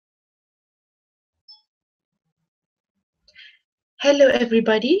Hello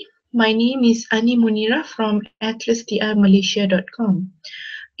everybody, my name is Ani Munira from ATLAS.ti Malaysia.com.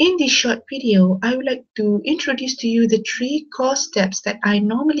 In this short video, I would like to introduce to you the 3 core steps that I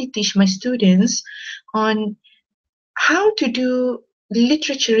normally teach my students on how to do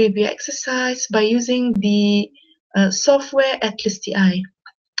literature review exercise by using the software ATLAS.ti.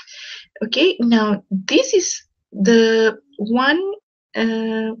 Okay, now this is the one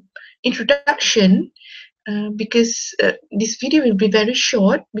introduction because this video will be very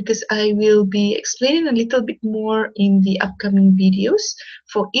short because I will be explaining a little bit more in the upcoming videos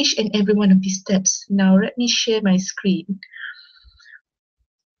for each and every one of these steps. Now let me share my screen.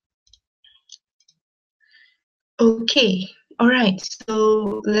 Okay, alright,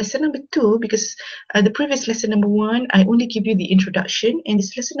 so lesson number 2, because the previous lesson number 1, I only give you the introduction, and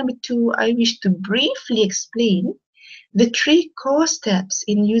this lesson number 2, I wish to briefly explain the 3 core steps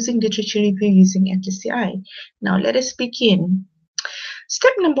in using literature review using ATLAS.ti. Now let us begin.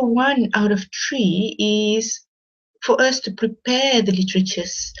 Step number 1 out of 3 is for us to prepare the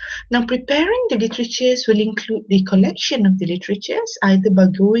literatures. Now, preparing the literatures will include the collection of the literatures, either by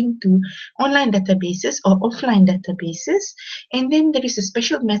going to online databases or offline databases. And then there is a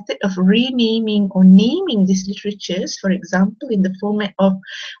special method of renaming or naming these literatures, for example, in the format of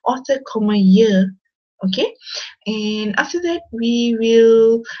author, year. Okay, and after that we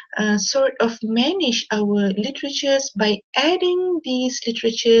will sort of manage our literatures by adding these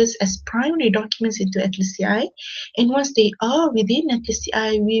literatures as primary documents into ATLAS.ti, and once they are within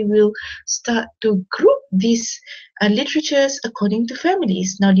ATLAS.ti, we will start to group these literatures according to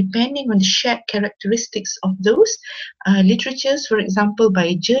families. Now, depending on the shared characteristics of those literatures, for example,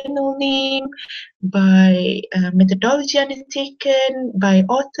 by journal name, by methodology undertaken, by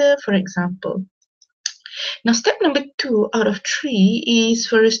author, for example. Now, step number 2 out of 3 is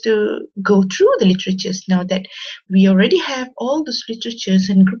for us to go through the literatures. Now that we already have all those literatures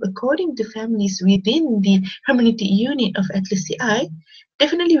and group according to families within the hermeneutic unit of ATLAS.ti,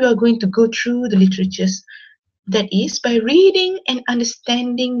 definitely we are going to go through the literatures. That is by reading and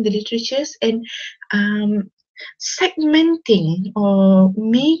understanding the literatures and segmenting or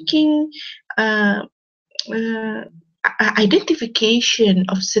making identification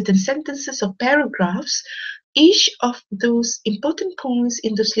of certain sentences or paragraphs, each of those important points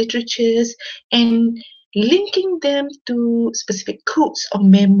in those literatures, and linking them to specific codes or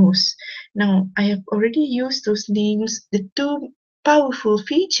memos. Now, I have already used those names, the 2 powerful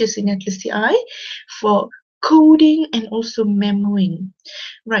features in ATLAS.ti for coding and also memoing.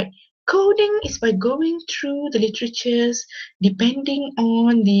 Right. Coding is by going through the literatures depending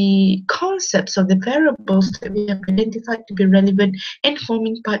on the concepts of the variables that we have identified to be relevant and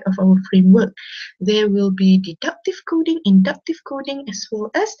forming part of our framework. There will be deductive coding, inductive coding, as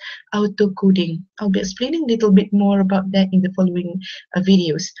well as auto-coding. I'll be explaining a little bit more about that in the following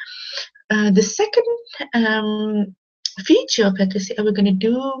videos. The second feature of ATLAS.ti we're going to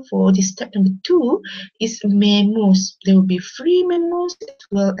do for this step number 2 is memos. There will be free memos as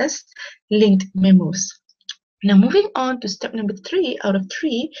well as linked memos. Now, moving on to step number 3 out of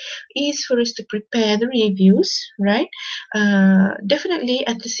 3 is for us to prepare the reviews, right? Definitely,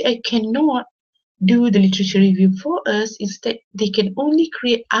 ATLAS.ti cannot do the literature review for us. Instead, they can only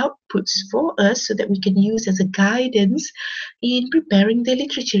create outputs for us so that we can use as a guidance in preparing the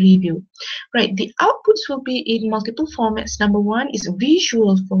literature review. Right, the outputs will be in multiple formats. Number 1 is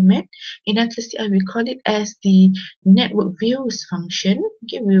visual format. In ATLAS.ti, we call it as the network views function.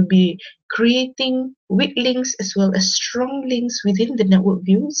 Okay, we'll be creating weak links as well as strong links within the network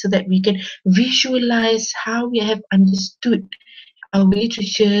view so that we can visualize how we have understood our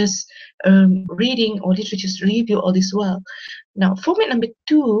literature's reading or literature's review all this well. Now, format number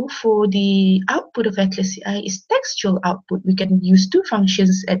 2 for the output of ATLAS.ti is textual output. We can use 2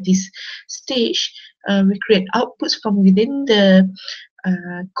 functions at this stage. We create outputs from within the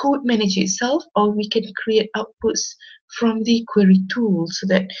code manager itself, or we can create outputs from the query tool, so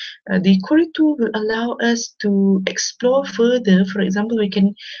that the query tool will allow us to explore further. For example, we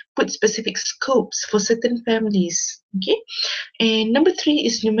can put specific scopes for certain families. Okay, and number 3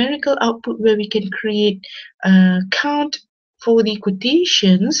 is numerical output, where we can create count for the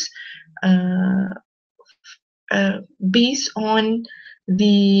quotations based on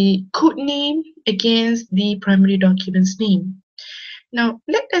the code name against the primary document's name. Now,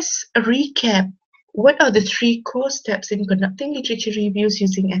 let us recap what are the 3 core steps in conducting literature reviews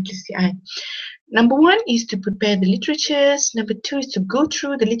using ATLAS.ti. Number 1 is to prepare the literatures, number 2 is to go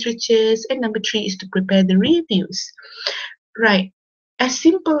through the literatures, and number 3 is to prepare the reviews. Right, as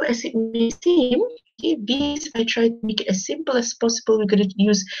simple as it may seem, okay, these I try to make it as simple as possible. We're going to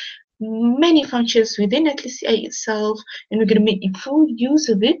use many functions within ATLAS.ti itself, and we're going to make full use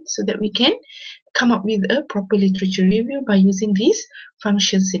of it so that we can come up with a proper literature review by using these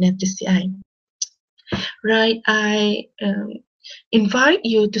functions in ATLAS.ti. Right, I invite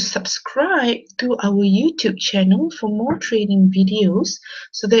you to subscribe to our YouTube channel for more training videos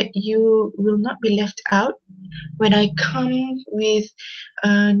so that you will not be left out when I come with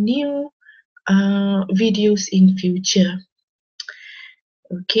new videos in future.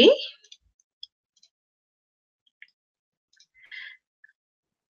 Okay.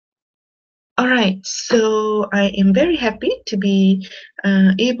 All right, so I am very happy to be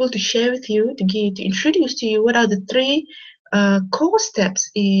able to share with you, to introduce to you what are the three core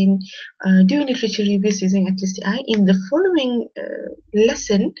steps in doing literature reviews using ATLAS.ti. In the following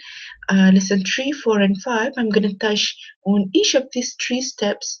lesson, lesson 3, 4, and 5, I'm going to touch on each of these three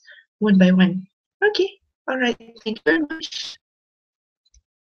steps one by one. Okay, all right, thank you very much.